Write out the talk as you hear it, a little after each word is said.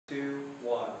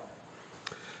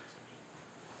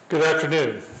Good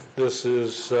afternoon. This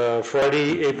is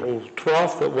Friday, April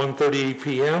 12th at 1:30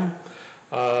 p.m.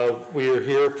 We are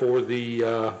here for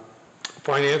the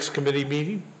Finance Committee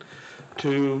meeting.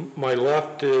 To my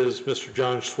left is Mr.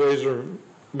 John Schweizer,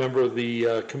 member of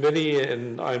the committee,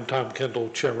 and I'm Tom Kendall,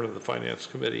 chairman of the Finance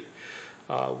Committee.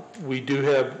 We do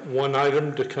have one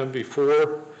item to come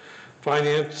before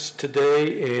Finance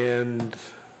today, and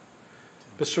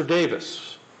Mr.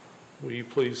 Davis, will you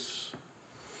please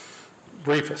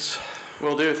brief us?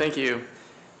 Will do, thank you.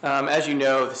 As you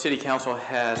know, the City Council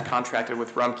has contracted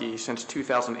with Rumpke since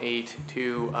 2008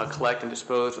 to collect and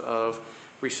dispose of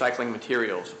recycling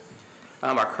materials.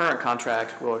 Our current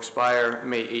contract will expire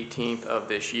May 18th of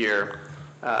this year.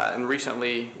 And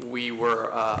recently,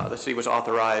 the city was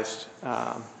authorized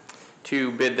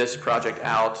to bid this project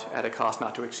out at a cost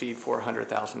not to exceed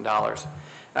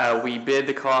 $400,000. We bid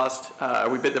the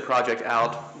project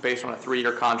out based on a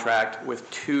 3-year contract with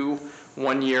 2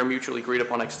 1-year mutually agreed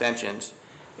upon extensions.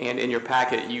 And in your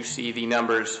packet, you see the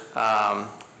numbers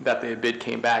that the bid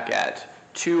came back at.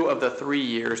 2 of the 3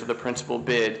 years of the principal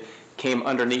bid came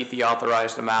underneath the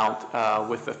authorized amount,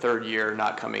 with the 3rd year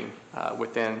not coming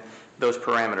within those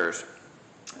parameters.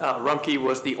 Rumpke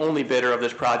was the only bidder of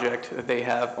this project. They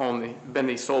have only been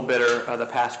the sole bidder the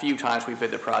past few times we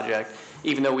bid the project,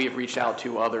 even though we have reached out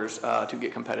to others to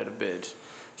get competitive bids.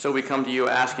 So we come to you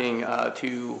asking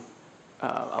to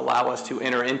allow us to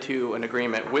enter into an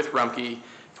agreement with Rumpke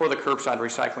for the curbside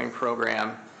recycling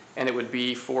program, and it would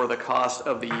be for the cost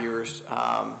of the years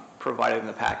provided in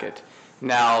the packet.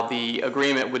 Now, the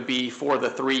agreement would be for the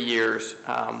 3 years.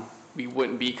 We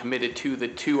wouldn't be committed to the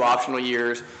 2 optional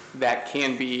years. That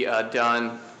can be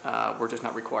done. We're just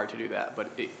not required to do that, but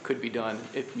it could be done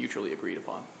if mutually agreed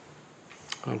upon.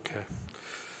 Okay.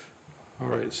 All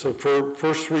right, so for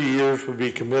first 3 years would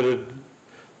be committed.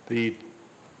 The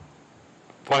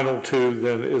final 2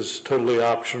 then is totally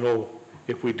optional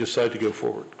if we decide to go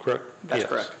forward, correct? That's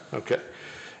correct. Okay.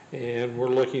 And we're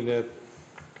looking at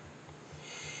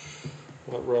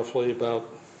what, roughly about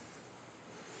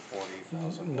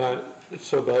 40,000.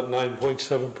 So about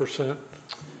 9.7%.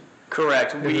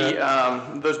 Correct.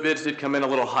 Those bids did come in a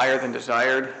little higher than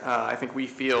desired. I think we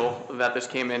feel that this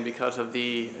came in because of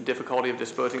the difficulty of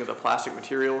disposing of the plastic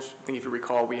materials. I think if you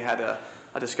recall, we had a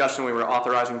discussion. We were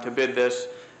authorizing to bid this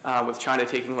with China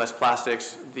taking less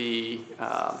plastics. The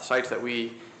sites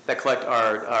that collect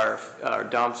our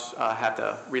dumps have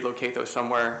to relocate those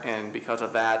somewhere, and because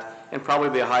of that, and probably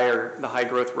the high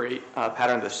growth rate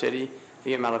pattern of the city,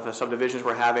 the amount of the subdivisions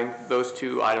we're having, those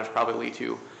 2 items probably lead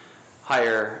to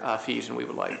higher fees than we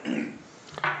would like.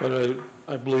 But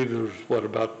I believe there's, what,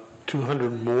 about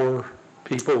 200 more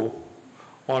people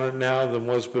on it now than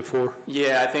was before?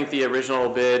 Yeah, I think the original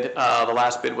bid, the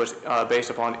last bid was based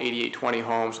upon 8820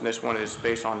 homes, and this one is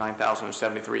based on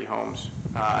 9,073 homes.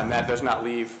 And that does not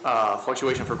leave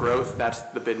fluctuation for growth. That's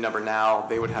the bid number now.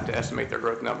 They would have to estimate their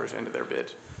growth numbers into their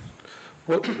bids.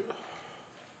 What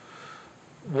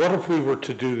if we were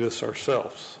to do this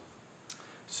ourselves?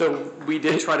 So we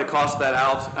did try to cost that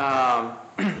out.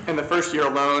 In the first year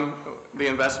alone, the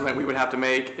investment we would have to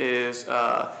make is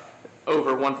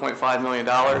over $1.5 million.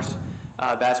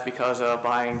 That's because of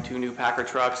buying 2 new Packer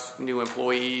trucks, new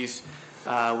employees.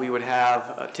 We would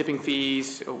have tipping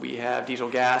fees. We have diesel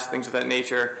gas, things of that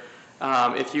nature.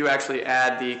 If you actually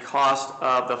add the cost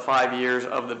of the 5 years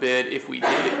of the bid, if we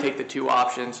did take the 2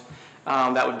 options,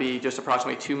 that would be just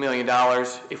approximately $2 million.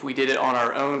 If we did it on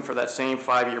our own for that same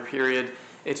 5-year period,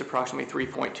 it's approximately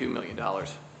 $3.2 million.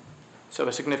 So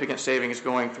a significant saving is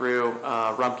going through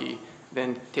Rumpke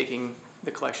than taking the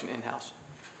collection in-house.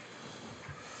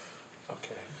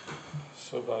 Okay,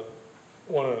 so about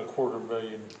 $1.25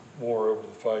 million more over the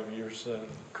 5 years then?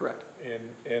 Correct.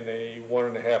 And a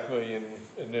 $1.5 million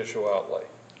initial outlay?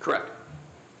 Correct.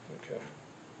 Okay.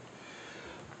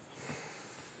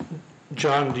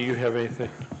 John, do you have anything?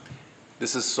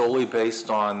 This is solely based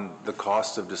on the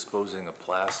cost of disposing of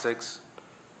plastics?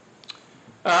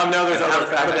 No, there's other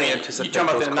how do they factors. anticipate You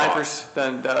talking about those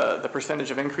the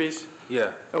percentage of increase?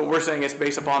 Yeah. We're saying it's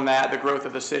based upon that, the growth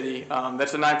of the city.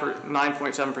 That's a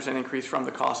 9.7% increase from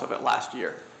the cost of it last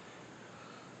year.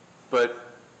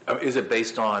 But is it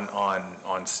based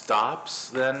on stops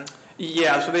then?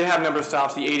 Yeah, so they have a number of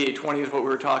stops. The 8820 is what we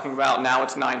were talking about. Now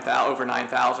it's over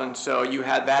 9,000. So you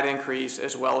had that increase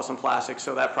as well as some plastics.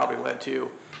 So that probably led to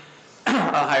a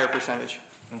higher percentage.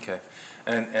 Okay.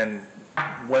 And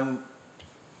when,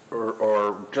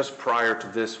 or just prior to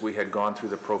this, we had gone through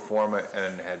the pro forma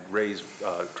and had raised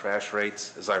trash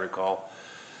rates, as I recall.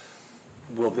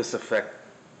 Will this affect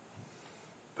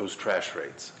those trash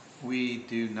rates? We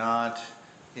do not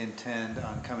intend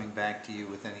on coming back to you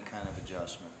with any kind of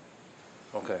adjustment.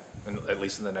 Okay, and at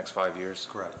least in the next 5 years?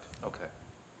 Correct. Okay.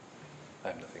 I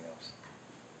have nothing else.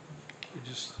 We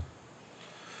just,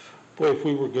 boy, if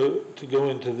we were to go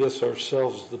into this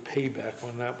ourselves, the payback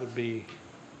on that would be,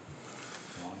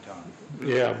 Long time.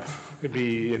 yeah, it'd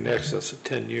be in excess of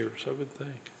 10 years, I would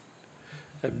think,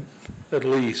 at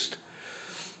least.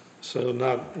 So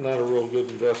not a real good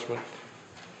investment.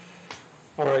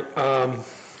 All right,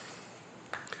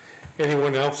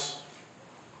 anyone else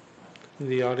in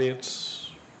the audience?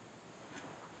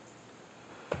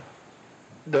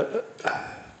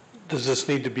 Does this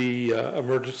need to be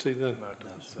emergency then?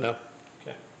 No?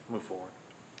 Okay. Move forward.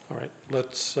 All right,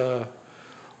 let's go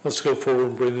forward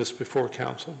and bring this before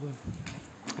council then.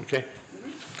 Okay?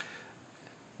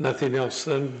 Nothing else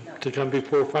then to come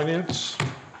before finance?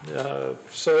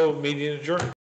 So meeting adjourned.